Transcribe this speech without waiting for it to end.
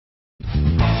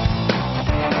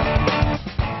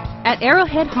At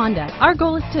Arrowhead Honda, our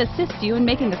goal is to assist you in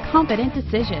making a confident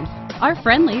decision. Our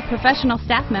friendly, professional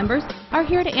staff members are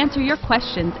here to answer your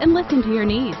questions and listen to your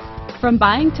needs. From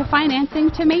buying to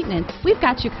financing to maintenance, we've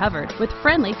got you covered with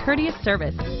friendly, courteous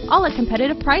service, all at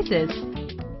competitive prices.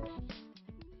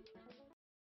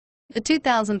 The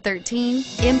 2013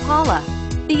 Impala.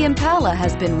 The Impala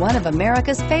has been one of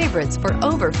America's favorites for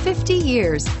over 50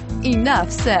 years. Enough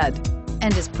said.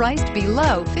 And is priced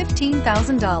below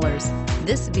 $15,000.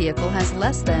 This vehicle has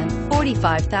less than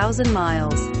 45,000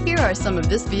 miles. Here are some of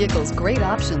this vehicle's great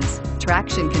options: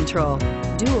 traction control,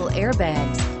 dual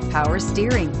airbags, power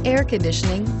steering, air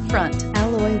conditioning, front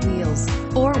alloy wheels,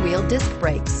 four-wheel disc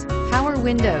brakes, power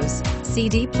windows,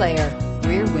 CD player,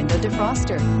 rear window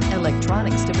defroster,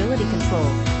 electronic stability control.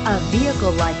 A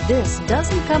vehicle like this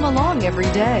doesn't come along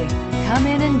every day. Come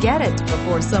in and get it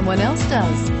before someone else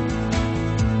does.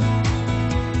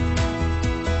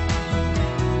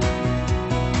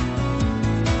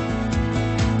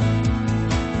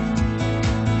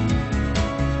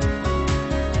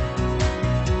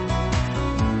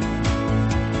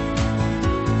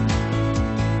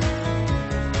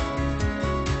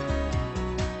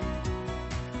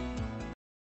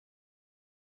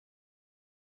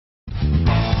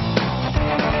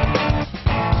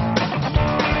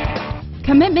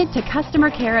 Commitment to customer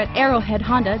care at Arrowhead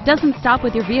Honda doesn't stop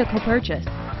with your vehicle purchase.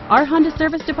 Our Honda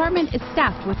service department is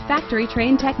staffed with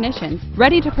factory-trained technicians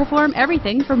ready to perform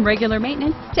everything from regular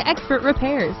maintenance to expert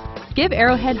repairs. Give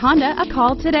Arrowhead Honda a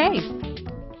call today.